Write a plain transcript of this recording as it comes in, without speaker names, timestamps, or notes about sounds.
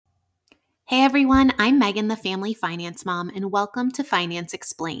Hey everyone, I'm Megan, the family finance mom, and welcome to Finance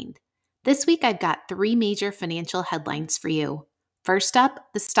Explained. This week I've got three major financial headlines for you. First up,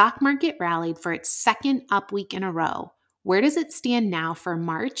 the stock market rallied for its second up week in a row. Where does it stand now for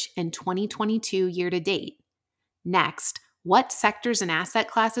March and 2022 year to date? Next, what sectors and asset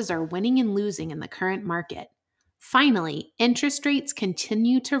classes are winning and losing in the current market? Finally, interest rates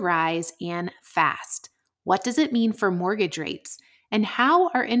continue to rise and fast. What does it mean for mortgage rates? And how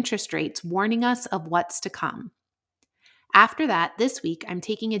are interest rates warning us of what's to come? After that, this week, I'm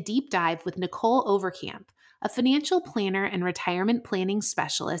taking a deep dive with Nicole Overcamp, a financial planner and retirement planning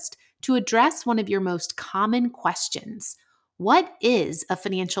specialist, to address one of your most common questions. What is a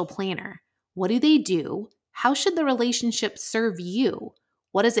financial planner? What do they do? How should the relationship serve you?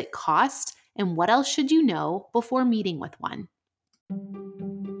 What does it cost? And what else should you know before meeting with one?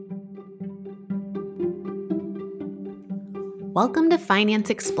 Welcome to Finance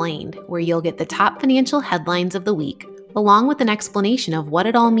Explained, where you'll get the top financial headlines of the week, along with an explanation of what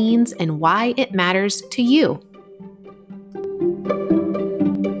it all means and why it matters to you.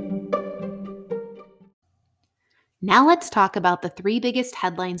 Now let's talk about the three biggest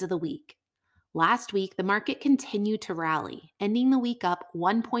headlines of the week. Last week, the market continued to rally, ending the week up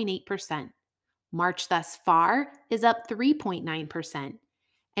 1.8%. March thus far is up 3.9%.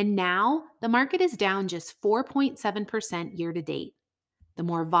 And now the market is down just 4.7% year to date. The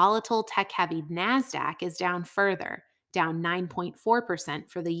more volatile tech-heavy NASDAQ is down further, down 9.4%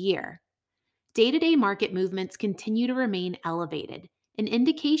 for the year. Day-to-day market movements continue to remain elevated, an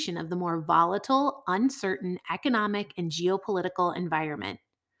indication of the more volatile, uncertain economic and geopolitical environment.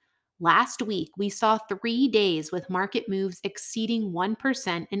 Last week, we saw 3 days with market moves exceeding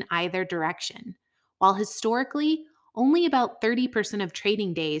 1% in either direction, while historically, only about 30% of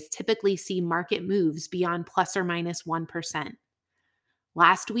trading days typically see market moves beyond plus or minus 1%.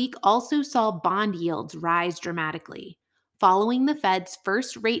 Last week also saw bond yields rise dramatically, following the Fed's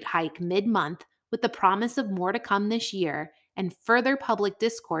first rate hike mid-month with the promise of more to come this year and further public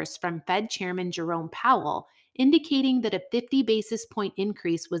discourse from Fed Chairman Jerome Powell indicating that a 50 basis point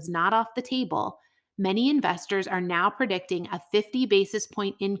increase was not off the table. Many investors are now predicting a 50 basis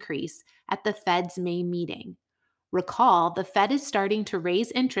point increase at the Fed's May meeting. Recall, the Fed is starting to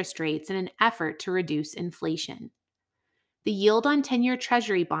raise interest rates in an effort to reduce inflation. The yield on 10-year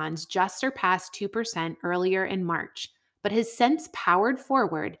Treasury bonds just surpassed 2% earlier in March, but has since powered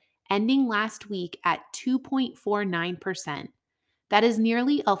forward, ending last week at 2.49%. That is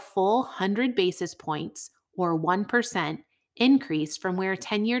nearly a full 100 basis points, or 1%, increase from where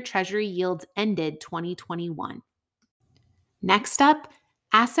 10-year Treasury yields ended 2021. Next up,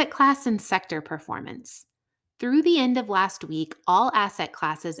 asset class and sector performance. Through the end of last week, all asset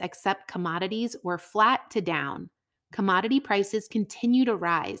classes except commodities were flat to down. Commodity prices continue to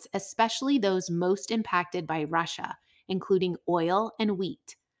rise, especially those most impacted by Russia, including oil and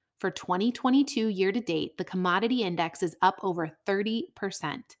wheat. For 2022 year to date, the commodity index is up over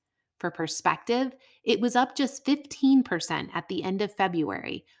 30%. For perspective, it was up just 15% at the end of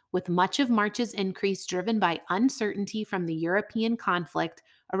February, with much of March's increase driven by uncertainty from the European conflict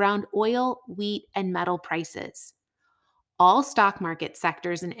around oil, wheat, and metal prices. All stock market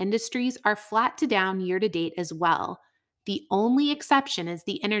sectors and industries are flat to down year to date as well. The only exception is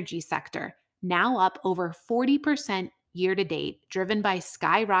the energy sector, now up over 40% year to date, driven by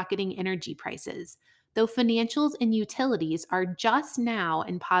skyrocketing energy prices, though financials and utilities are just now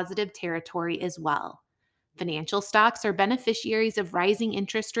in positive territory as well. Financial stocks are beneficiaries of rising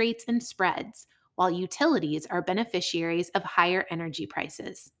interest rates and spreads, while utilities are beneficiaries of higher energy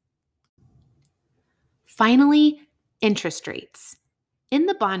prices. Finally, interest rates. In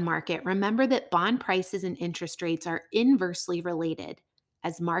the bond market, remember that bond prices and interest rates are inversely related.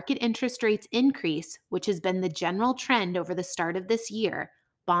 As market interest rates increase, which has been the general trend over the start of this year,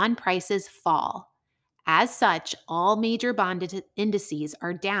 bond prices fall. As such, all major bond indices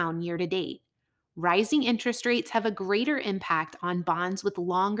are down year to date. Rising interest rates have a greater impact on bonds with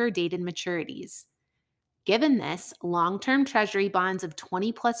longer dated maturities. Given this, long-term Treasury bonds of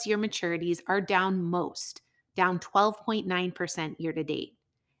 20-plus year maturities are down most, down 12.9% year to date.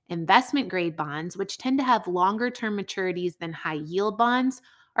 Investment-grade bonds, which tend to have longer-term maturities than high-yield bonds,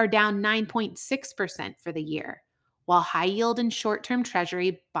 are down 9.6% for the year, while high-yield and short-term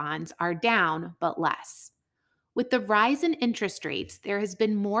Treasury bonds are down, but less. With the rise in interest rates, there has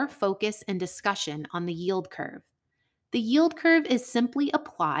been more focus and discussion on the yield curve. The yield curve is simply a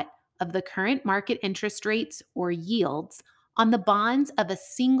plot of the current market interest rates, or yields, on the bonds of a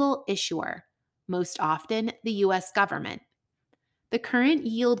single issuer, most often the U.S. government. The current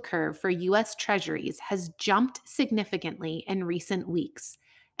yield curve for U.S. Treasuries has jumped significantly in recent weeks,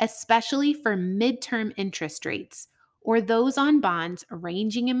 especially for midterm interest rates or those on bonds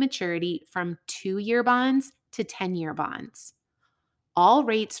ranging in maturity from 2-year bonds to 10-year bonds. All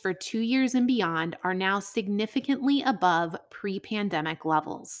rates for 2 years and beyond are now significantly above pre-pandemic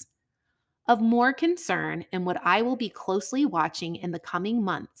levels. Of more concern, and what I will be closely watching in the coming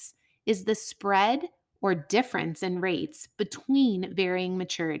months, is the spread or difference in rates between varying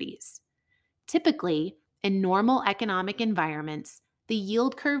maturities. Typically, in normal economic environments, the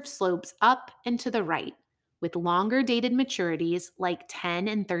yield curve slopes up and to the right, with longer dated maturities like 10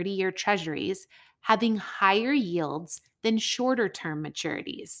 and 30-year treasuries having higher yields than shorter term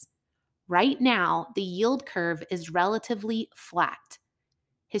maturities. Right now, the yield curve is relatively flat.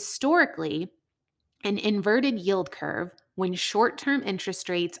 Historically, an inverted yield curve, when short-term interest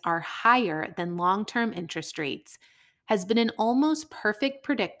rates are higher than long-term interest rates, has been an almost perfect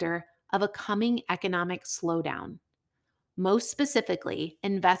predictor of a coming economic slowdown. Most specifically,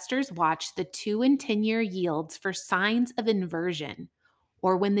 investors watch the 2 and 10-year yields for signs of inversion,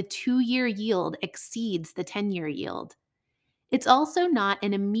 or when the 2-year yield exceeds the 10-year yield. It's also not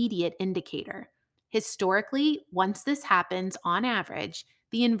an immediate indicator. Historically, once this happens, on average,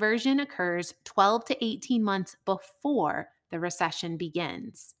 the inversion occurs 12 to 18 months before the recession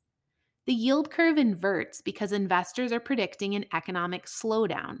begins. The yield curve inverts because investors are predicting an economic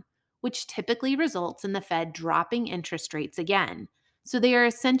slowdown, which typically results in the Fed dropping interest rates again. So they are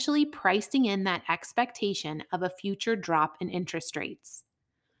essentially pricing in that expectation of a future drop in interest rates.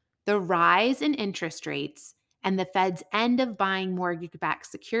 The rise in interest rates and the Fed's end of buying mortgage-backed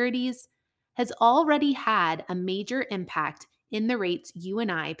securities has already had a major impact in the rates you and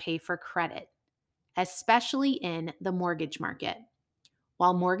I pay for credit, especially in the mortgage market.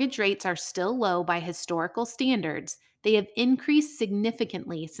 While mortgage rates are still low by historical standards, they have increased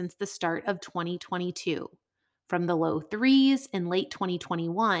significantly since the start of 2022, from the low threes in late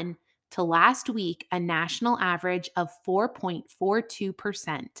 2021 to last week a national average of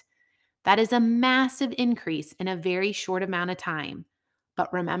 4.42%. That is a massive increase in a very short amount of time.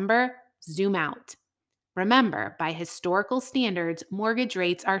 But remember, zoom out. Remember, by historical standards, mortgage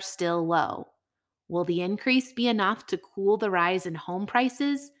rates are still low. Will the increase be enough to cool the rise in home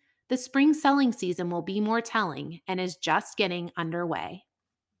prices? The spring selling season will be more telling and is just getting underway.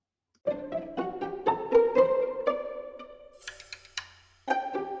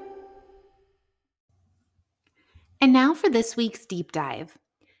 And now for this week's deep dive.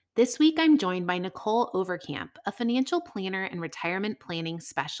 This week, I'm joined by Nicole Overcamp, a financial planner and retirement planning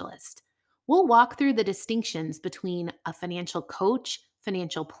specialist. We'll walk through the distinctions between a financial coach,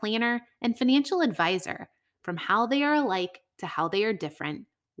 financial planner, and financial advisor, from how they are alike to how they are different,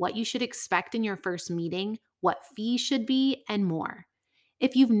 what you should expect in your first meeting, what fees should be, and more.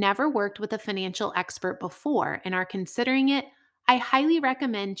 If you've never worked with a financial expert before and are considering it, I highly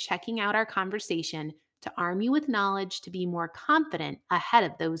recommend checking out our conversation to arm you with knowledge to be more confident ahead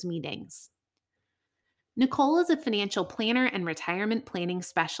of those meetings. Nicole is a financial planner and retirement planning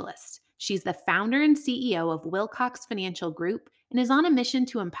specialist. She's the founder and CEO of Wilcox Financial Group and is on a mission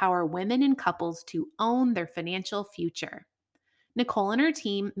to empower women and couples to own their financial future. Nicole and her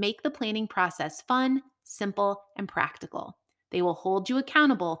team make the planning process fun, simple, and practical. They will hold you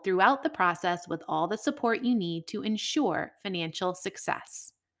accountable throughout the process with all the support you need to ensure financial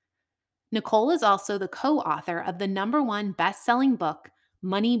success. Nicole is also the co-author of the #1 best-selling book,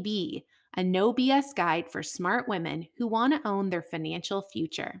 Money Bee, a no BS guide for smart women who want to own their financial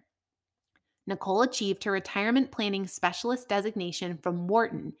future. Nicole achieved her retirement planning specialist designation from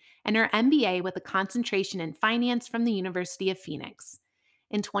Wharton and her MBA with a concentration in finance from the University of Phoenix.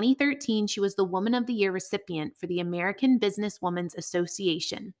 In 2013, she was the Woman of the Year recipient for the American Businesswomen's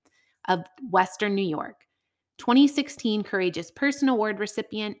Association of Western New York, 2016 Courageous Person Award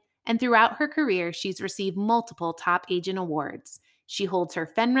recipient, and throughout her career, she's received multiple top agent awards. She holds her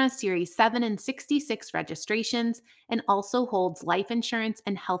FINRA Series 7 and 66 registrations and also holds life insurance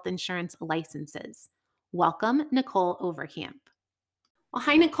and health insurance licenses. Welcome, Nicole Overcamp. Well,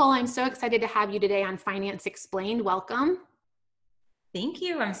 hi, Nicole. I'm so excited to have you today on Finance Explained. Welcome. Thank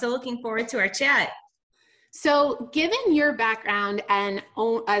you. I'm so looking forward to our chat. So, given your background and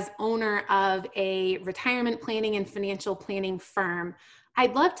as owner of a retirement planning and financial planning firm,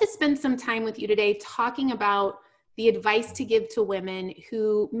 I'd love to spend some time with you today talking about the advice to give to women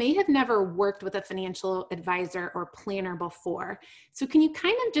who may have never worked with a financial advisor or planner before. So can you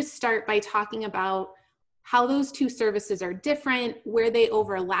kind of just start by talking about how those two services are different, where they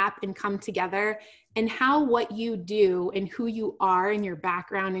overlap and come together, and how what you do and who you are and your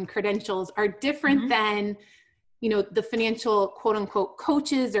background and credentials are different than, the financial quote unquote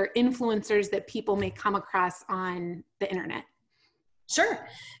coaches or influencers that people may come across on the internet? Sure.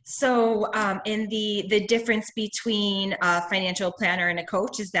 So, in the difference between a financial planner and a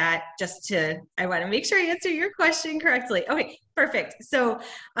coach is that I want to make sure I answer your question correctly. Okay, perfect. So,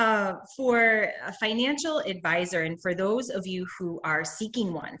 for a financial advisor, and for those of you who are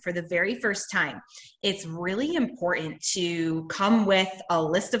seeking one for the very first time, it's really important to come with a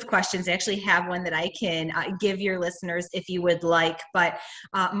list of questions. I actually have one that I can give your listeners if you would like, but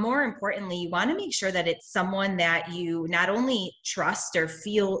more importantly, you want to make sure that it's someone that you not only trust or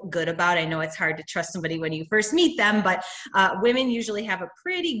feel good about. I know it's hard to trust somebody when you first meet them, but women usually have a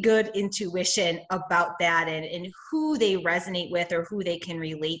pretty good intuition about that and who they resonate with or who they can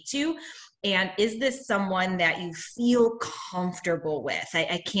relate to. And is this someone that you feel comfortable with?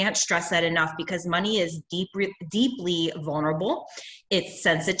 I can't stress that enough because money is deeply vulnerable. It's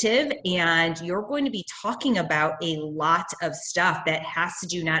sensitive, and you're going to be talking about a lot of stuff that has to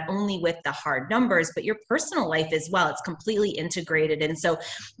do not only with the hard numbers, but your personal life as well. It's completely integrated. And so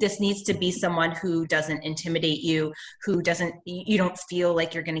this needs to be someone who doesn't intimidate you, you don't feel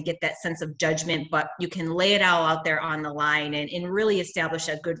like you're going to get that sense of judgment, but you can lay it all out there on the line and really establish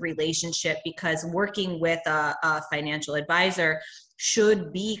a good relationship, because working with a financial advisor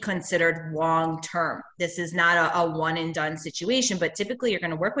should be considered long term. This is not a one and done situation, but typically you're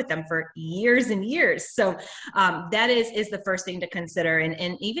going to work with them for years and years. So that is the first thing to consider.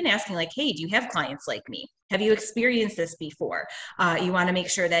 And even asking like, hey, do you have clients like me? Have you experienced this before? You want to make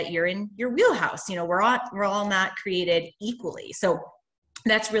sure that you're in your wheelhouse. You know, we're all not created equally. So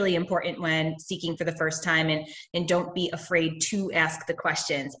that's really important when seeking for the first time, and don't be afraid to ask the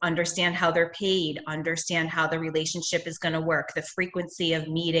questions. Understand how they're paid, understand how the relationship is going to work, the frequency of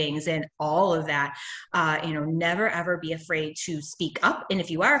meetings and all of that. Never ever be afraid to speak up. And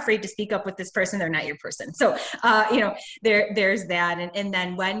if you are afraid to speak up with this person, they're not your person. So, there's that. And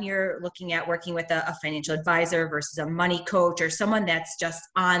then when you're looking at working with a financial advisor versus a money coach or someone that's just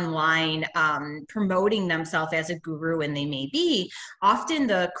online promoting themselves as a guru, and they may be, often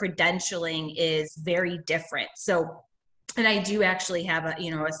the credentialing is very different. So, and I do actually have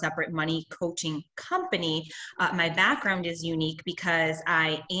a separate money coaching company. My background is unique because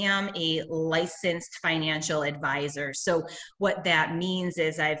I am a licensed financial advisor. So what that means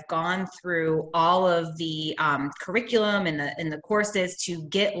is I've gone through all of the curriculum and the courses to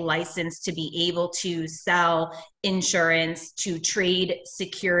get licensed to be able to sell insurance, to trade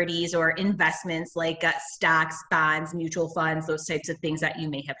securities or investments like stocks, bonds, mutual funds, those types of things that you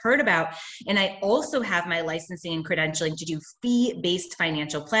may have heard about. And I also have my licensing and credentialing to do fee-based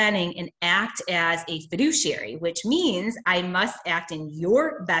financial planning and act as a fiduciary, which means I must act in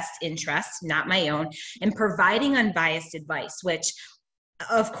your best interest, not my own, and providing unbiased advice, which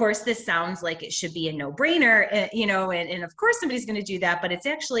of course, this sounds like it should be a no-brainer, and of course somebody's going to do that, but it's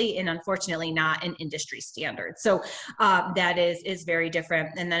actually, and unfortunately, not an industry standard. So that is very different.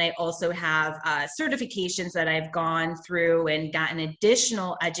 And then I also have certifications that I've gone through and gotten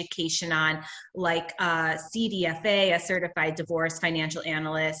additional education on, like CDFA, a Certified Divorce Financial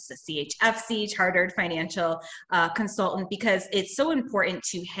Analyst, a CHFC, Chartered Financial Consultant, because it's so important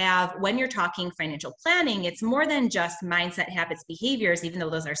to have, when you're talking financial planning, it's more than just mindset, habits, behaviors, even though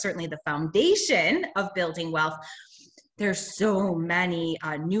those are certainly the foundation of building wealth. There's so many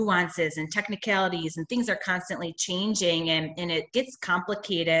nuances and technicalities, and things are constantly changing, and it gets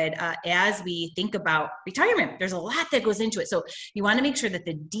complicated as we think about retirement. There's a lot that goes into it. So you want to make sure that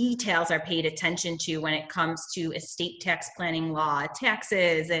the details are paid attention to when it comes to estate tax planning law,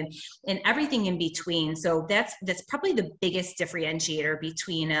 taxes, and everything in between. So that's probably the biggest differentiator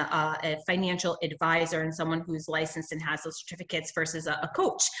between a financial advisor and someone who's licensed and has those certificates versus a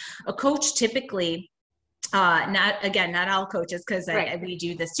coach. A coach typically, not all coaches, because we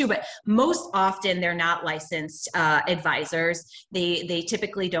do this too, but most often they're not licensed advisors. They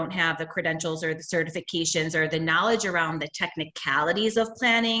typically don't have the credentials or the certifications or the knowledge around the technicalities of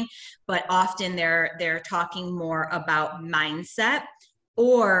planning, but often they're talking more about mindset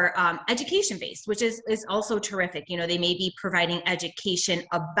or education based, which is also terrific. They may be providing education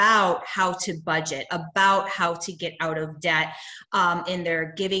about how to budget, about how to get out of debt, and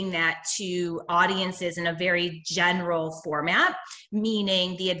they're giving that to audiences in a very general format,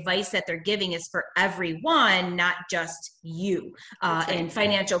 meaning the advice that they're giving is for everyone, not just you. And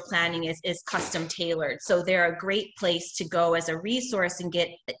financial planning is custom tailored. So they're a great place to go as a resource and get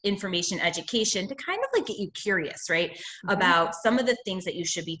information, education to kind of like get you curious, right? Mm-hmm. About some of the things that you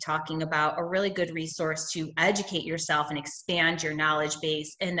should be talking about. A really good resource to educate yourself and expand your knowledge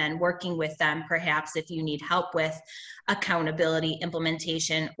base, and then working with them perhaps if you need help with accountability,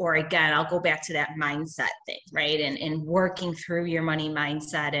 implementation, or again, I'll go back to that mindset thing, right? And working through your money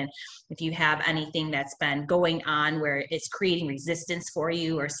mindset. And if you have anything that's been going on where it's creating resistance for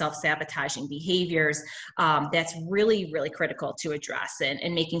you or self-sabotaging behaviors, that's really, really critical to address,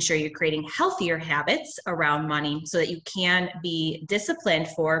 and making sure you're creating healthier habits around money so that you can be disciplined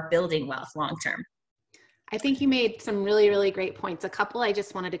for building wealth long term. I think you made some really, really great points. A couple I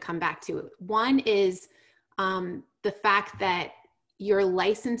just wanted to come back to. One is the fact that your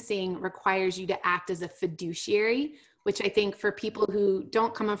licensing requires you to act as a fiduciary, which I think for people who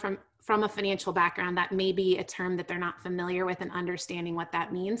don't come from a financial background, that may be a term that they're not familiar with and understanding what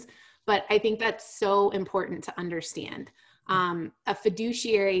that means. But I think that's so important to understand. A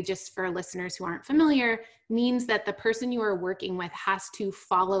fiduciary, just for listeners who aren't familiar, means that the person you are working with has to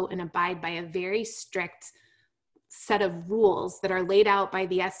follow and abide by a very strict set of rules that are laid out by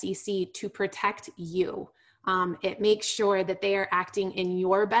the SEC to protect you. It makes sure that they are acting in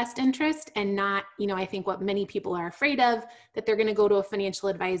your best interest and not, I think what many people are afraid of, that they're going to go to a financial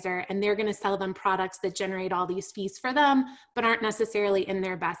advisor and they're going to sell them products that generate all these fees for them, but aren't necessarily in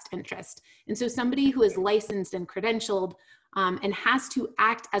their best interest. And so somebody who is licensed and credentialed and has to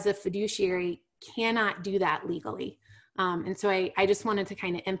act as a fiduciary cannot do that legally. And so I just wanted to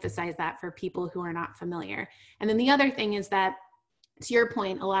kind of emphasize that for people who are not familiar. And then the other thing is that, to your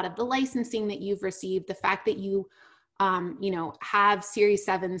point, a lot of the licensing that you've received, the fact that you, have Series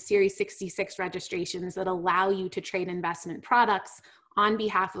 7, Series 66 registrations that allow you to trade investment products on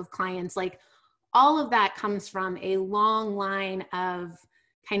behalf of clients, like all of that comes from a long line of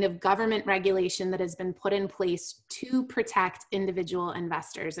kind of government regulation that has been put in place to protect individual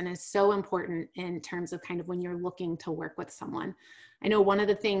investors and is so important in terms of kind of when you're looking to work with someone. I know one of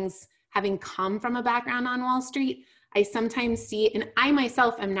the things, having come from a background on Wall Street, I sometimes see, and I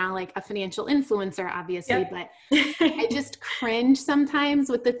myself am now like a financial influencer, obviously, Yep. but I just cringe sometimes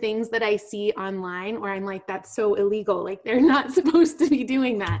with the things that I see online where I'm like, that's so illegal. Like they're not supposed to be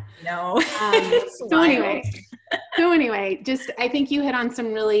doing that. No. So anyway, just, I think you hit on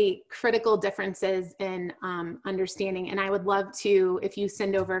some really critical differences in understanding. And I would love to, if you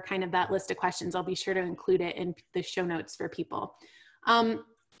send over kind of that list of questions, I'll be sure to include it in the show notes for people.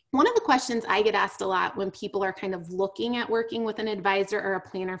 One of the questions I get asked a lot when people are kind of looking at working with an advisor or a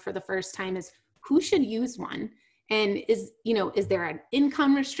planner for the first time is, who should use one? And is there an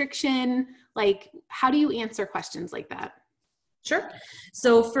income restriction? Like, how do you answer questions like that? Sure.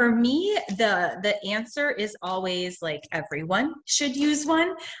 So for me, the answer is always like everyone should use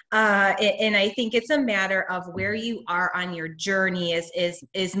one. And I think it's a matter of where you are on your journey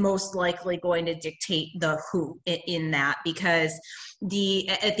is most likely going to dictate the who in that, because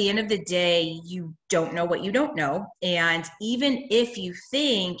at the end of the day, you don't know what you don't know. And even if you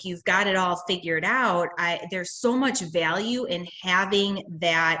think you've got it all figured out, there's so much value in having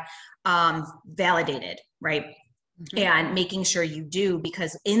that validated, right? And making sure you do,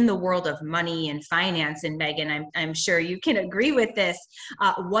 because in the world of money and finance, and Megan, I'm sure you can agree with this,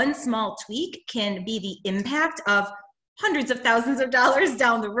 one small tweak can be the impact of hundreds of thousands of dollars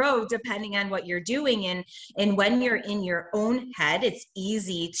down the road, depending on what you're doing. And when you're in your own head, it's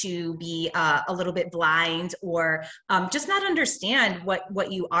easy to be a little bit blind, or just not understand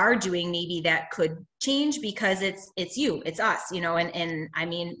what you are doing, maybe that could change, because it's you, it's us, and I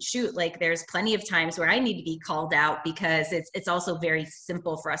mean, shoot, like there's plenty of times where I need to be called out, because it's also very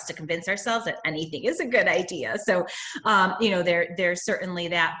simple for us to convince ourselves that anything is a good idea. So, there's certainly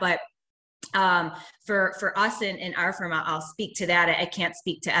that, but for us in our firm, I'll speak to that. I can't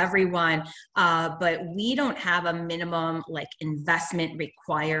speak to everyone, but we don't have a minimum like investment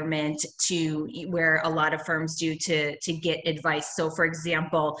requirement to where a lot of firms do to get advice. So for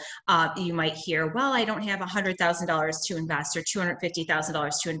example, you might hear, well, I don't have $100,000 to invest or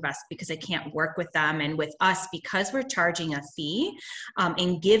 $250,000 to invest because I can't work with them. And with us, because we're charging a fee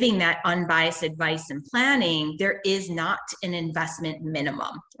and giving that unbiased advice and planning, there is not an investment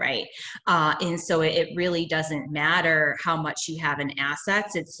minimum, right? And so it really doesn't matter how much you have in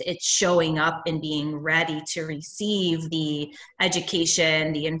assets. It's showing up and being ready to receive the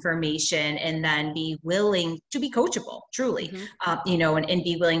education, the information, and then be willing to be coachable, truly, and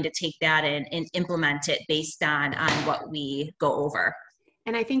be willing to take that and implement it based on what we go over.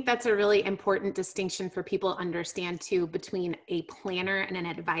 And I think that's a really important distinction for people to understand too, between a planner and an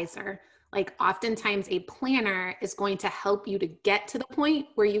advisor. Like oftentimes a planner is going to help you to get to the point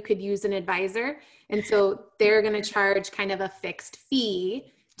where you could use an advisor. And so they're going to charge kind of a fixed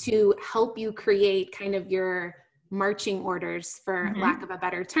fee to help you create kind of your marching orders, for lack of a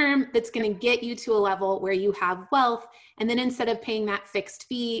better term, that's going to get you to a level where you have wealth. And then instead of paying that fixed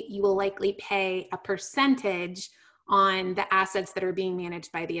fee, you will likely pay a percentage on the assets that are being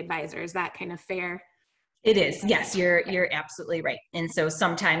managed by the advisor. Is that kind of fair? It is. Yes, you're absolutely right. And so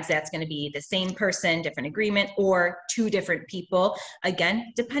sometimes that's going to be the same person, different agreement, or two different people,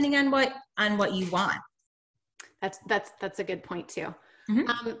 again, depending on what you want. That's a good point too.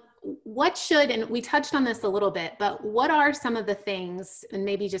 Mm-hmm. What should, and we touched on this a little bit, but what are some of the things, and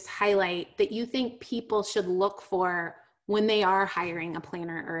maybe just highlight, that you think people should look for when they are hiring a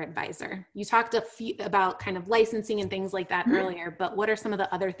planner or advisor? You talked a few about kind of licensing and things like that earlier, but what are some of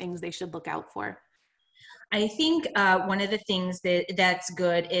the other things they should look out for? I think one of the things that's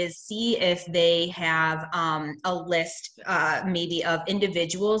good is see if they have a list maybe of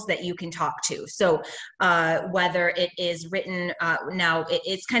individuals that you can talk to. So whether it is written, now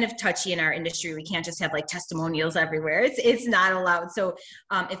it's kind of touchy in our industry. We can't just have like testimonials everywhere. It's not allowed. So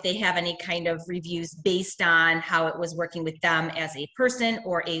if they have any kind of reviews based on how it was working with them as a person,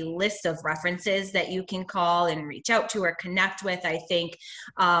 or a list of references that you can call and reach out to or connect with, I think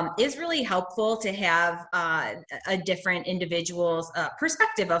is really helpful to have a different individual's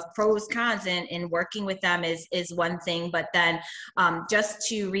perspective of pros, cons, and working with them is one thing. But then just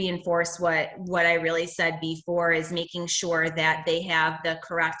to reinforce what I really said before, is making sure that they have the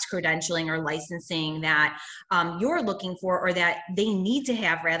correct credentialing or licensing that you're looking for, or that they need to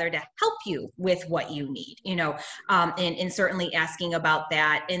have, rather, to help you with what you need, and certainly asking about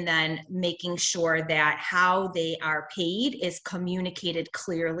that, and then making sure that how they are paid is communicated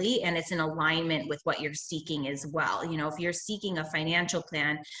clearly and it's in alignment with what you're seeking as well. If you're seeking a financial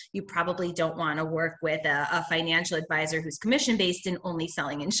plan, you probably don't want to work with a financial advisor who's commission based and only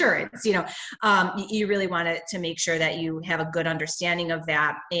selling insurance. You really want to make sure that you have a good understanding of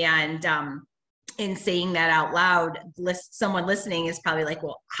that. And in saying that out loud, someone listening is probably like,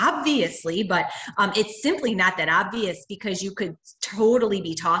 well, obviously, but it's simply not that obvious, because you could totally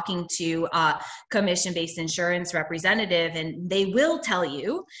be talking to a commission-based insurance representative, and they will tell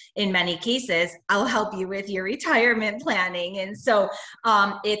you, in many cases, I'll help you with your retirement planning. And so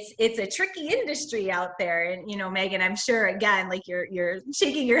it's a tricky industry out there. And, Megan, I'm sure, again, like you're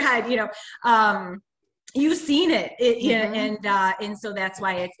shaking your head, you've seen it, and so that's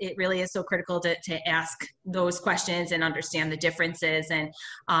why it really is so critical to ask those questions and understand the differences, and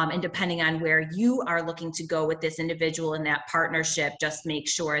depending on where you are looking to go with this individual in that partnership, just make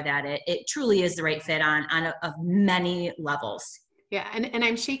sure that it truly is the right fit on many levels. Yeah, and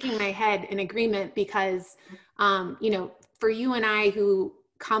I'm shaking my head in agreement, because for you and I who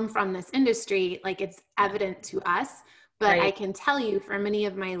come from this industry, like, it's evident to us, but right. I can tell you, for many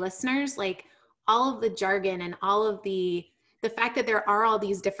of my listeners, like, all of the jargon and all of the fact that there are all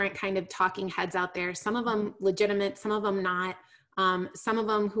these different kind of talking heads out there, some of them legitimate, some of them not, some of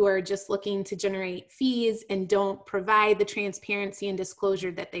them who are just looking to generate fees and don't provide the transparency and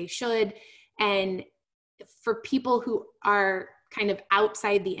disclosure that they should. And for people who are kind of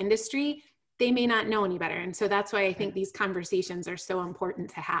outside the industry, they may not know any better. And so that's why I think these conversations are so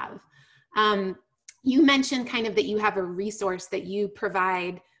important to have. You mentioned kind of that you have a resource that you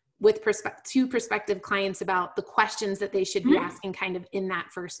provide with to prospective clients about the questions that they should be asking kind of in that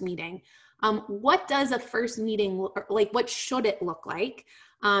first meeting. What does a first meeting, like, what should it look like?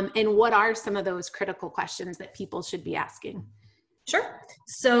 And what are some of those critical questions that people should be asking? Sure.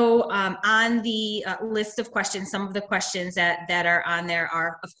 So on the list of questions, some of the questions that are on there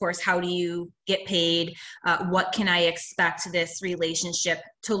are, of course, how do you get paid? What can I expect this relationship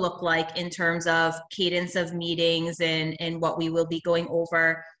to look like in terms of cadence of meetings and what we will be going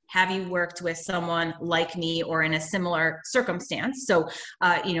over? Have you worked with someone like me or in a similar circumstance? So,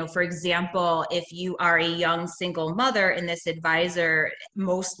 for example, if you are a young single mother and this advisor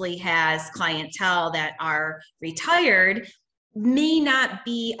mostly has clientele that are retired, may not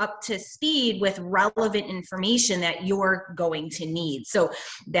be up to speed with relevant information that you're going to need. So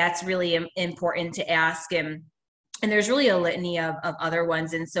that's really important to ask. And there's really a litany of other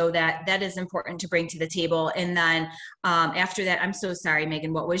ones. And so that is important to bring to the table. And then after that, I'm so sorry,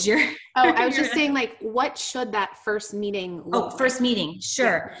 Megan, what was your... Oh, I was just saying, like, what should that first meeting look like? First meeting,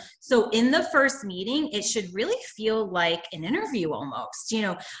 sure. Yeah. So in the first meeting, it should really feel like an interview almost,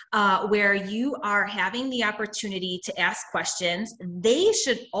 where you are having the opportunity to ask questions. They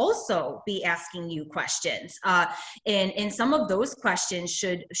should also be asking you questions. And some of those questions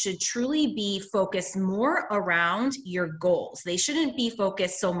should truly be focused more around around your goals. They shouldn't be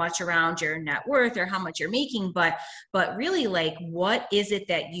focused so much around your net worth or how much you're making, but really like, what is it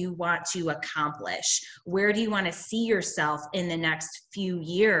that you want to accomplish? Where do you want to see yourself in the next few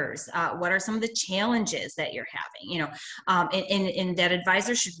years? What are some of the challenges that you're having? And that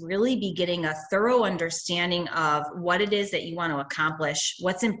advisor should really be getting a thorough understanding of what it is that you want to accomplish,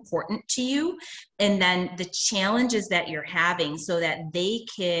 what's important to you, and then the challenges that you're having, so that they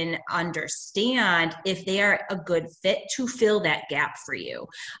can understand if they are a good fit to fill that gap for you.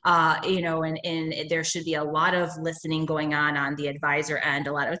 And there should be a lot of listening going on the advisor end,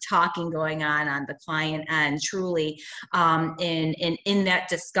 a lot of talking going on the client end, truly. In that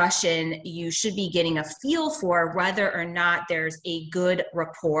discussion, you should be getting a feel for whether or not there's a good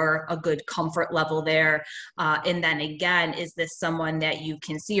rapport, a good comfort level there. And then again, is this someone that you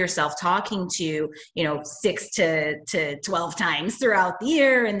can see yourself talking to, 6 to 12 times throughout the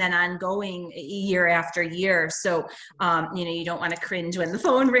year, and then ongoing year after year? So, you don't want to cringe when the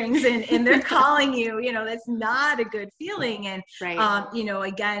phone rings and they're calling you, that's not a good feeling. And, right.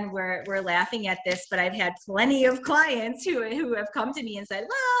 Again, we're laughing at this, but I've had plenty of clients who have come to me and said,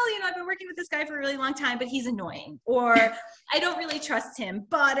 well, I've been working with this guy for a really long time, but he's annoying, or I don't really trust him,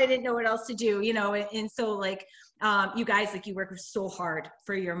 but I didn't know what else to do, and so like, you guys, like, you work so hard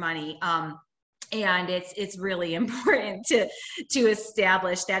for your money. And it's really important to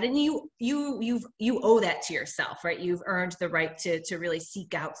establish that, and you owe that to yourself, right? You've earned the right to really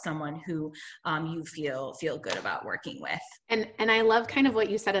seek out someone who you feel good about working with. And I love kind of what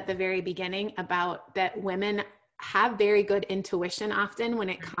you said at the very beginning about that women have very good intuition often when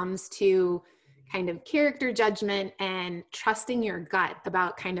it comes to kind of character judgment and trusting your gut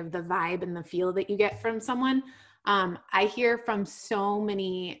about kind of the vibe and the feel that you get from someone. I hear from so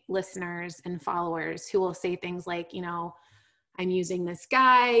many listeners and followers who will say things like, I'm using this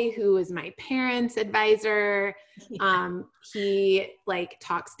guy who is my parents' advisor. He like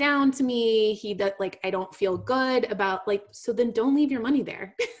talks down to me. He does, like, I don't feel good about, like, so then don't leave your money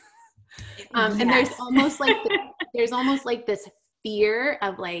there. And there's almost like this fear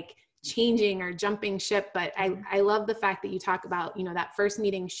of like changing or jumping ship. But I love the fact that you talk about, that first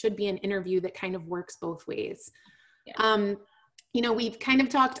meeting should be an interview that kind of works both ways. Yeah. We've kind of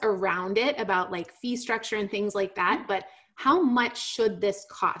talked around it about like fee structure and things like that, but how much should this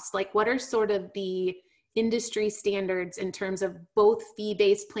cost? Like, what are sort of the industry standards in terms of both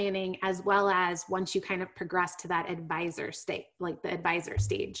fee-based planning, as well as once you kind of progress to that advisor state, like the advisor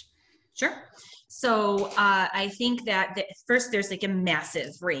stage? Sure. So I think that first, there's like a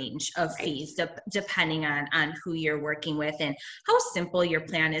massive range of fees depending on who you're working with and how simple your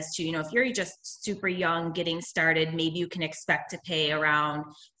plan is to, if you're just super young, getting started, maybe you can expect to pay around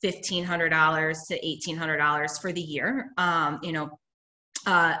 $1,500 to $1,800 for the year. Up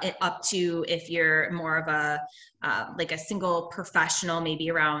to, if you're more of a like a single professional, maybe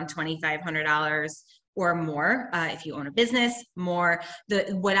around $2,500 or more. If you own a business, more.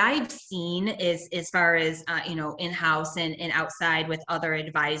 What I've seen is, as far as in-house and outside with other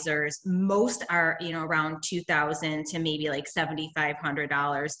advisors, most are around $2,000 to maybe like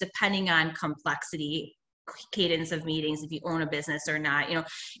 $7,500, depending on complexity, cadence of meetings, if you own a business or not.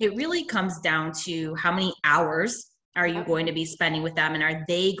 It really comes down to how many hours are you going to be spending with them, and are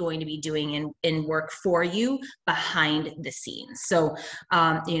they going to be doing in work for you behind the scenes? So,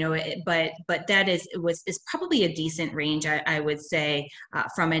 but that is probably a decent range, I would say,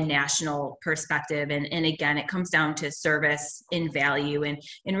 from a national perspective. And again, it comes down to service and value, and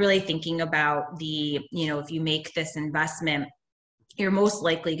really thinking about if you make this investment, you're most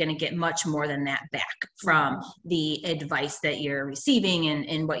likely going to get much more than that back from the advice that you're receiving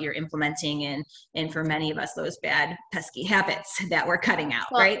and what you're implementing, and for many of us, those bad, pesky habits that we're cutting out,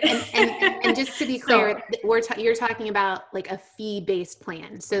 right? And just to be clear, you're talking about like a fee-based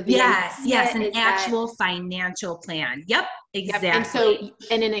plan. So yes, an actual financial plan. Yep, exactly. Yep. And so,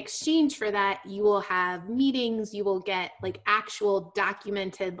 and in exchange for that, you will have meetings, you will get like actual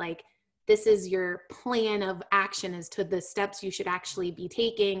documented, like, this is your plan of action as to the steps you should actually be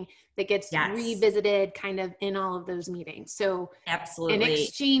taking, that gets revisited kind of in all of those meetings. So absolutely, in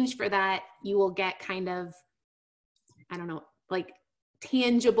exchange for that, you will get kind of, I don't know, like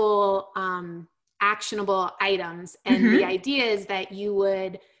tangible, actionable items. And the idea is that you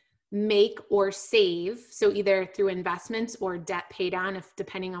would make or save, so either through investments or debt pay down, if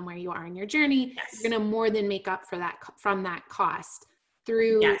depending on where you are in your journey, you're going to more than make up for that from that cost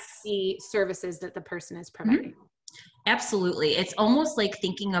through the services that the person is providing. Absolutely. It's almost like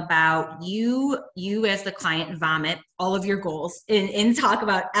thinking about you as the client vomit all of your goals and talk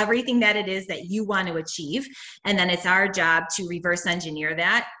about everything that it is that you want to achieve. And then it's our job to reverse engineer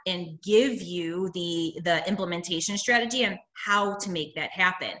that and give you the implementation strategy and how to make that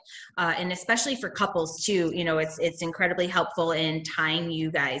happen. And especially for couples too, it's incredibly helpful in tying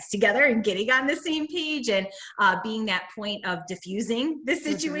you guys together and getting on the same page and being that point of diffusing the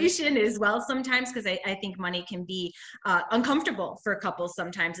situation as well sometimes, because I think money can be uncomfortable for couples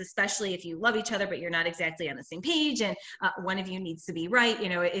sometimes, especially if you love each other, but you're not exactly on the same page and one of you needs to be right.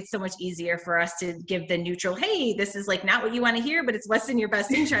 It's so much easier for us to give the neutral, hey, this is like not what you want to hear, but it's what's in your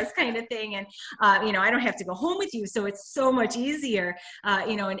best interest kind of thing. And, I don't have to go home with you. So it's so much easier,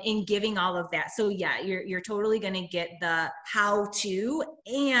 in giving all of that. So yeah, you're totally going to get the how to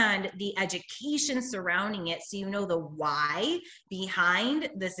and the education surrounding it. So the why behind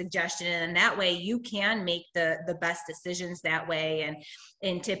the suggestion. And that way you can make the best decisions that way.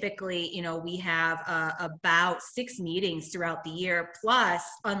 And typically, we have about 6 meetings throughout the year, plus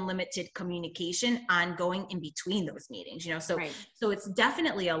unlimited communication ongoing in between those meetings, so, right. So it's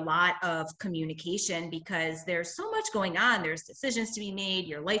definitely a lot of communication because there's so much going on. There's decisions to be made.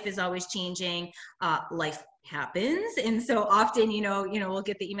 Your life is always changing. Life happens. And so often, we'll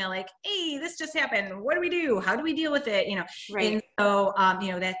get the email like, hey, this just happened. What do we do? How do we deal with it? Right. And so,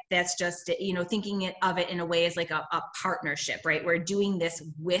 that's just, thinking of it in a way as like a partnership, right? We're doing this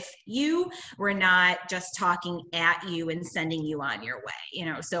with you. We're not just talking at you and sending you on your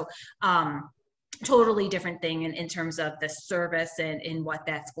way, so, totally different thing in terms of the service and what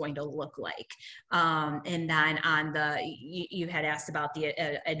that's going to look like. And then on you had asked about the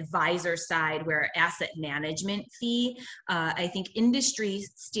advisor side where asset management fee, I think industry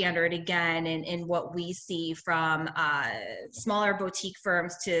standard again, and what we see from smaller boutique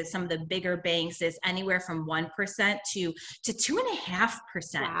firms to some of the bigger banks is anywhere from 1% to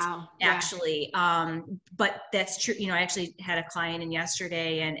 2.5%. Wow. Actually. Yeah. But that's true. I actually had a client in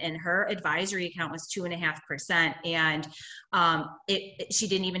yesterday and her advisory account was 2.5%. And she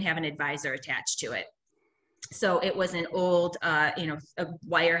didn't even have an advisor attached to it. So it was an old, a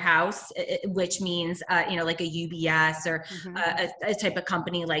wirehouse, which means, like a UBS or a type of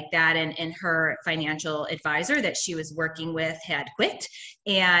company like that. And her financial advisor that she was working with had quit.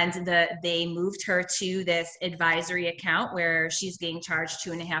 And they moved her to this advisory account where she's being charged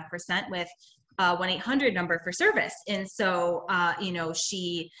 2.5% with 1-800 number for service. And so,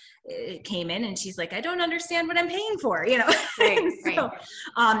 she came in and she's like, I don't understand what I'm paying for, Right, so,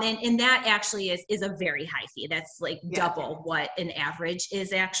 right. And that actually is a very high fee. That's like double what an average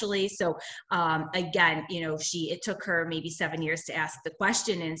is actually. So, again, it took her maybe 7 years to ask the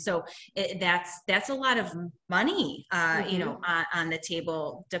question. And so that's a lot of money, on the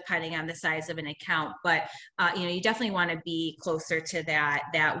table, depending on the size of an account. But, you definitely want to be closer to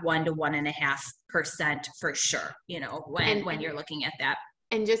that 1 to 1.5% for sure, when you're looking at that.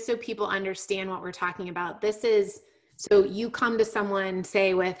 And just so people understand what we're talking about, so you come to someone,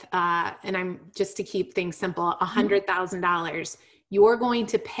 say with, and I'm just to keep things simple, $100,000, you're going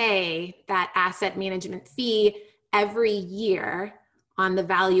to pay that asset management fee every year on the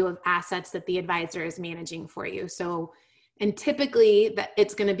value of assets that the advisor is managing for you. So, and typically that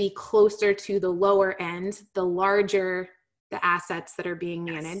it's going to be closer to the lower end, the larger the assets that are being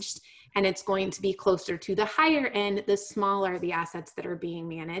managed. And it's going to be closer to the higher end, the smaller the assets that are being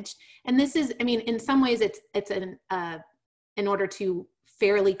managed. And this is, in some ways it's in order to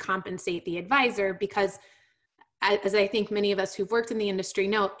fairly compensate the advisor, because as I think many of us who've worked in the industry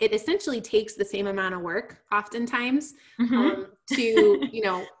know, it essentially takes the same amount of work oftentimes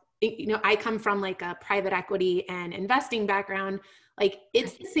to, I come from like a private equity and investing background. Like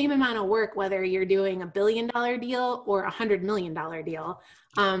it's the same amount of work, whether you're doing $1 billion deal or $100 million deal.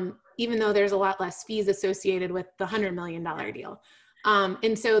 Even though there's a lot less fees associated with the $100 million deal.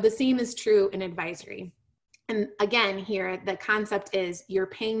 And so the same is true in advisory. And again, here, the concept is you're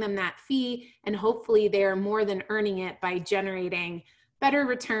paying them that fee and hopefully they're more than earning it by generating better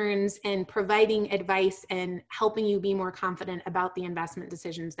returns and providing advice and helping you be more confident about the investment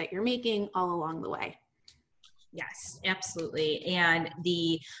decisions that you're making all along the way. Yes, absolutely. And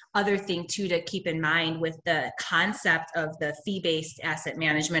the other thing too to keep in mind with the concept of the fee-based asset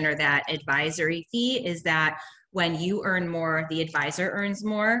management or that advisory fee is that when you earn more, the advisor earns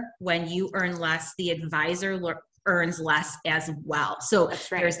more. When you earn less, the advisor earns less as well. So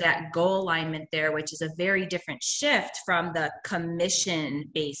That's right. There's that goal alignment there, which is a very different shift from the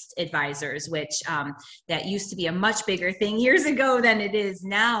commission-based advisors, which that used to be a much bigger thing years ago than it is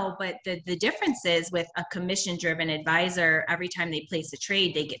now. But the difference is with a commission-driven advisor, every time they place a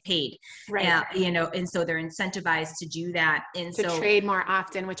trade, they get paid. Right. And so they're incentivized to do that. And to trade more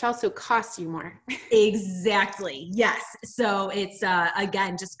often, which also costs you more. Exactly. Yes. So it's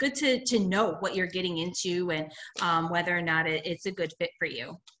again just good to know what you're getting into and whether or not it's a good fit for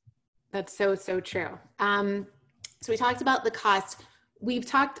you. That's so true. So we talked about the cost. We've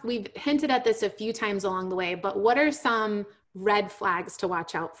hinted at this a few times along the way, but what are some red flags to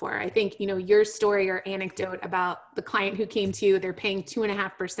watch out for? I think, your story or anecdote about the client who came to you, they're paying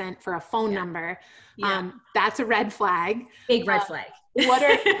 2.5% for a phone number. Yeah. That's a red flag. Big red flag. What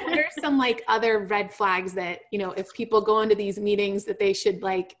are some like other red flags that, if people go into these meetings that they should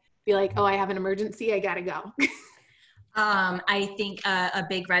be like, oh, I have an emergency, I gotta go? I think a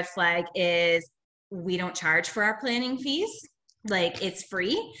big red flag is we don't charge for our planning fees. Like it's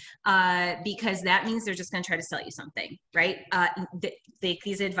free, because that means they're just going to try to sell you something, right?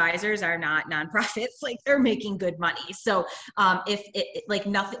 These advisors are not nonprofits; like they're making good money. So if it like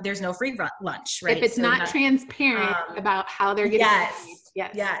nothing, there's no free lunch, right? If it's so not transparent about how they're getting paid.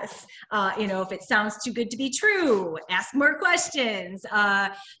 Yes. If it sounds too good to be true, ask more questions.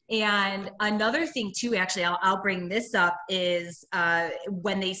 And another thing too, actually, I'll bring this up is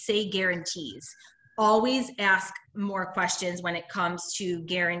when they say guarantees. Always ask more questions when it comes to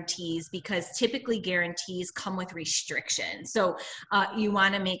guarantees, because typically guarantees come with restrictions. So you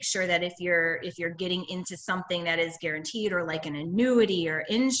want to make sure that if you're getting into something that is guaranteed, or like an annuity or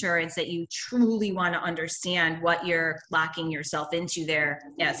insurance, that you truly want to understand what you're locking yourself into there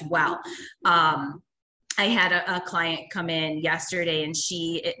as well. I had a client come in yesterday, and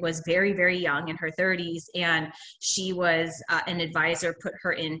she was very, very young, in her 30s, and she was an advisor put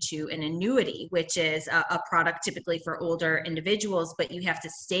her into an annuity, which is a product typically for older individuals, but you have to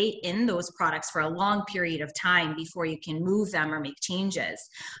stay in those products for a long period of time before you can move them or make changes.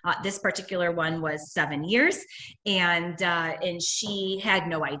 This particular one was 7 years, and she had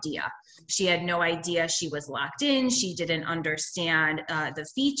no idea. She had no idea she was locked in. She didn't understand the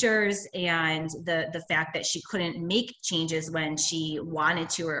features and the fact that she couldn't make changes when she wanted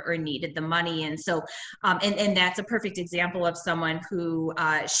to or needed the money. And so, and that's a perfect example of someone who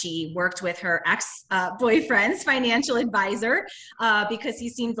she worked with her ex-boyfriend's financial advisor because he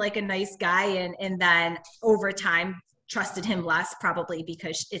seemed like a nice guy. And then over time, trusted him less, probably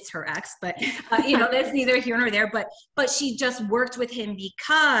because it's her ex, but that's neither here nor there. But she just worked with him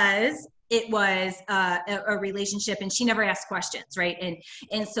because it was a relationship, and she never asked questions, right?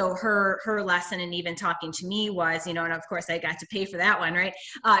 And so her lesson, and even talking to me, was, and of course I got to pay for that one, right?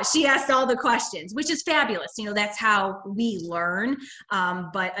 She asked all the questions, which is fabulous. That's how we learn.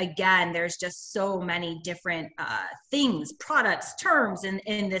 But again, there's just so many different things, products, terms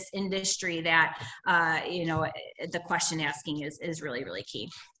in this industry that the question asking is really, really key.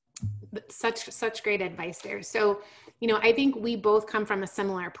 Such great advice there. So, I think we both come from a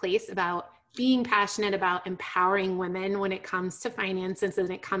similar place about being passionate about empowering women when it comes to finances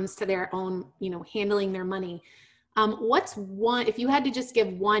and it comes to their own, handling their money. If you had to just give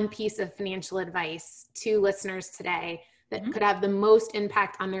one piece of financial advice to listeners today that could have the most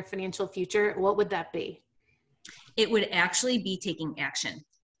impact on their financial future, what would that be? It would actually be taking action.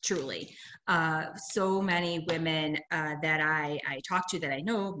 Truly. So many women that I talk to, that I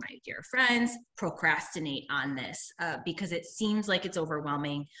know, my dear friends, procrastinate on this because it seems like it's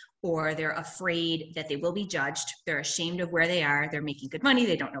overwhelming, or they're afraid that they will be judged. They're ashamed of where they are. They're making good money.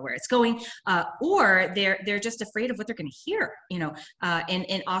 They don't know where it's going, or they're just afraid of what they're going to hear.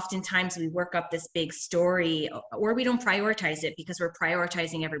 And oftentimes we work up this big story, or we don't prioritize it because we're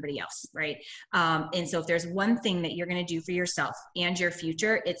prioritizing everybody else, right? And so if there's one thing that you're going to do for yourself and your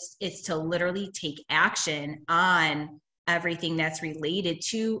future, it's to literally take action on everything that's related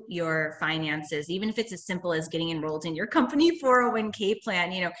to your finances, even if it's as simple as getting enrolled in your company 401k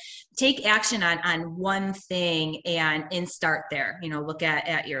plan. Take action on one thing and start there. Look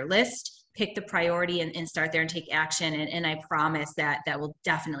at your list, pick the priority, and start there and take action. And I promise that will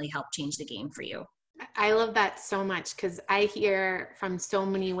definitely help change the game for you. I love that so much, because I hear from so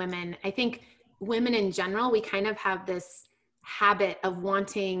many women. I think women in general, we kind of have this habit of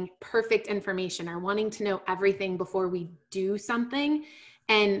wanting perfect information or wanting to know everything before we do something.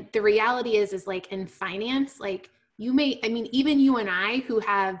 And the reality is like in finance, even you and I, who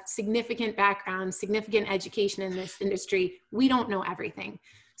have significant background, significant education in this industry, we don't know everything.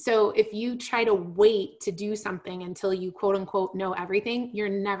 So if you try to wait to do something until you quote unquote know everything, you're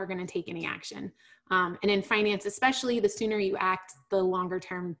never going to take any action. And in finance, especially, the sooner you act, the longer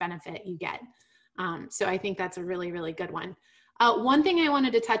term benefit you get. So I think that's a really, really good one. One thing I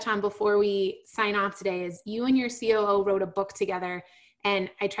wanted to touch on before we sign off today is you and your COO wrote a book together,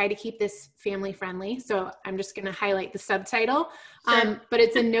 and I try to keep this family friendly. So I'm just going to highlight the subtitle, Sure. but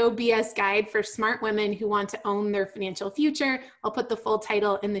it's a no BS guide for smart women who want to own their financial future. I'll put the full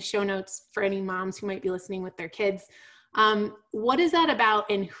title in the show notes for any moms who might be listening with their kids. What is that about,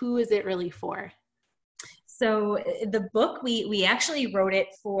 and who is it really for? So the book, we actually wrote it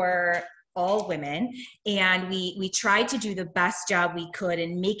for all women, and we tried to do the best job we could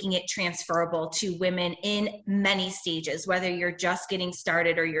in making it transferable to women in many stages, whether you're just getting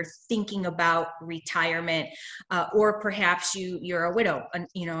started or you're thinking about retirement, or perhaps you're a widow,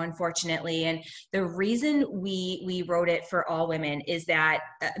 unfortunately. And the reason we wrote it for all women is that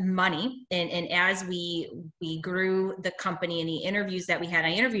money, and as we grew the company, and the interviews that we had, I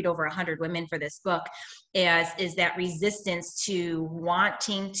interviewed over 100 women for this book, is that resistance to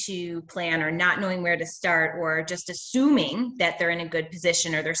wanting to plan, or not knowing where to start, or just assuming that they're in a good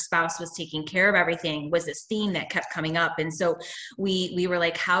position or their spouse was taking care of everything, was this theme that kept coming up. And so we were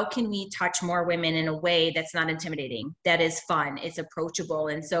like, how can we touch more women in a way that's not intimidating, that is fun, it's approachable?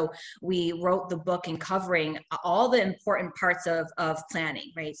 And so we wrote the book in covering all the important parts of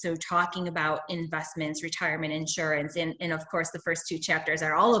planning, right? So talking about investments, retirement, insurance, and of course the first two chapters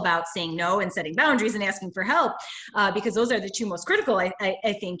are all about saying no and setting boundaries and asking for help, because those are the two most critical,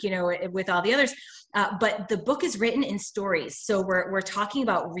 I think, with all the others. But the book is written in stories. So we're talking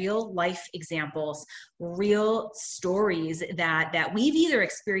about real life examples, real stories that we've either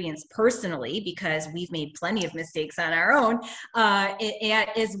experienced personally, because we've made plenty of mistakes on our own,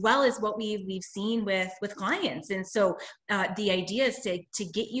 as well as what we've seen with clients. And so the idea is to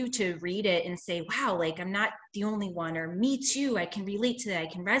get you to read it and say, wow, like, I'm not the only one, or me too, I can relate to that, I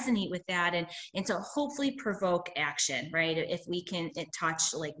can resonate with that, and to hopefully provoke action, right? If we can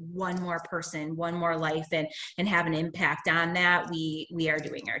touch like one more person, one more life, and have an impact on that, we are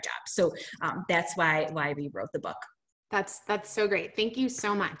doing our job. So that's why we wrote the book. That's so great. Thank you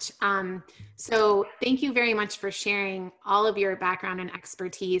so much. So thank you very much for sharing all of your background and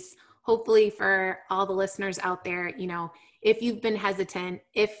expertise. Hopefully for all the listeners out there, if you've been hesitant,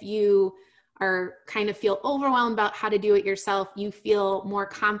 if you are kind of feel overwhelmed about how to do it yourself, you feel more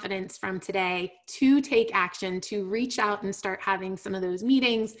confidence from today to take action, to reach out and start having some of those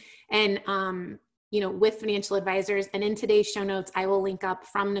meetings and, with financial advisors. And in today's show notes, I will link up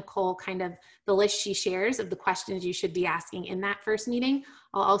from Nicole kind of the list she shares of the questions you should be asking in that first meeting.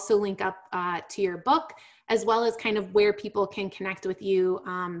 I'll also link up to your book, as well as kind of where people can connect with you.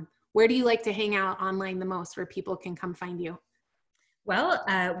 Where do you like to hang out online the most, where people can come find you? Well,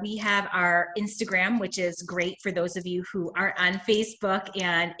 we have our Instagram, which is great for those of you who aren't on Facebook.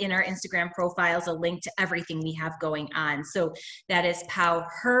 And in our Instagram profiles, a link to everything we have going on. So that is Pow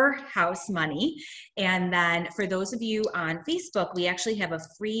Her House Money. And then for those of you on Facebook, we actually have a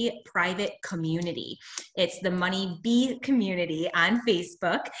free private community. It's the Money Bee community on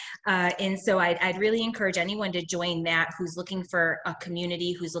Facebook. And so I'd really encourage anyone to join that who's looking for a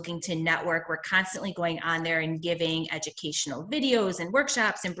community, who's looking to network. We're constantly going on there and giving educational videos and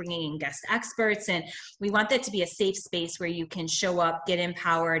workshops and bringing in guest experts. And we want that to be a safe space where you can show up, get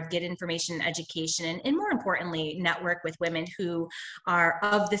empowered, get information and education, and more importantly, network with women who are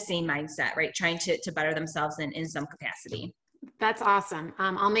of the same mindset, right? Trying to better themselves in some capacity. That's awesome.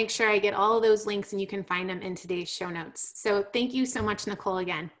 I'll make sure I get all of those links, and you can find them in today's show notes. So thank you so much, Nicole,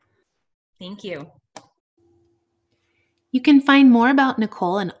 again. Thank you. You can find more about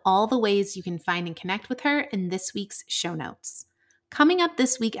Nicole and all the ways you can find and connect with her in this week's show notes. Coming up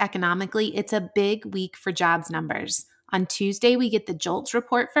this week economically, it's a big week for jobs numbers. On Tuesday, we get the JOLTS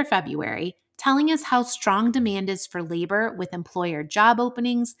report for February, telling us how strong demand is for labor with employer job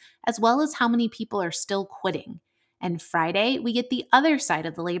openings, as well as how many people are still quitting. And Friday, we get the other side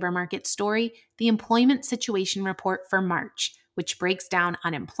of the labor market story, the employment situation report for March, which breaks down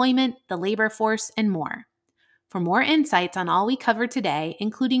unemployment, the labor force, and more. For more insights on all we covered today,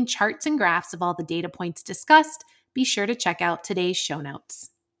 including charts and graphs of all the data points discussed, be sure to check out today's show notes.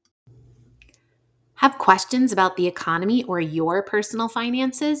 Have questions about the economy or your personal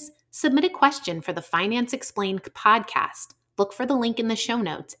finances? Submit a question for the Finance Explained podcast. Look for the link in the show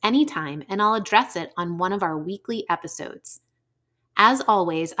notes anytime, and I'll address it on one of our weekly episodes. As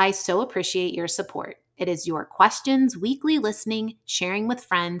always, I so appreciate your support. It is your questions, weekly listening, sharing with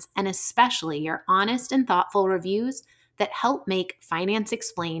friends, and especially your honest and thoughtful reviews that help make Finance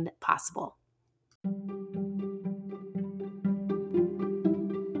Explained possible.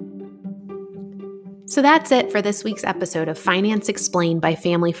 So that's it for this week's episode of Finance Explained by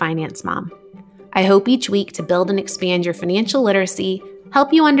Family Finance Mom. I hope each week to build and expand your financial literacy,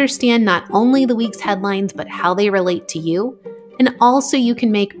 help you understand not only the week's headlines, but how they relate to you, and also you can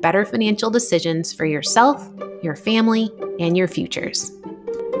make better financial decisions for yourself, your family, and your futures.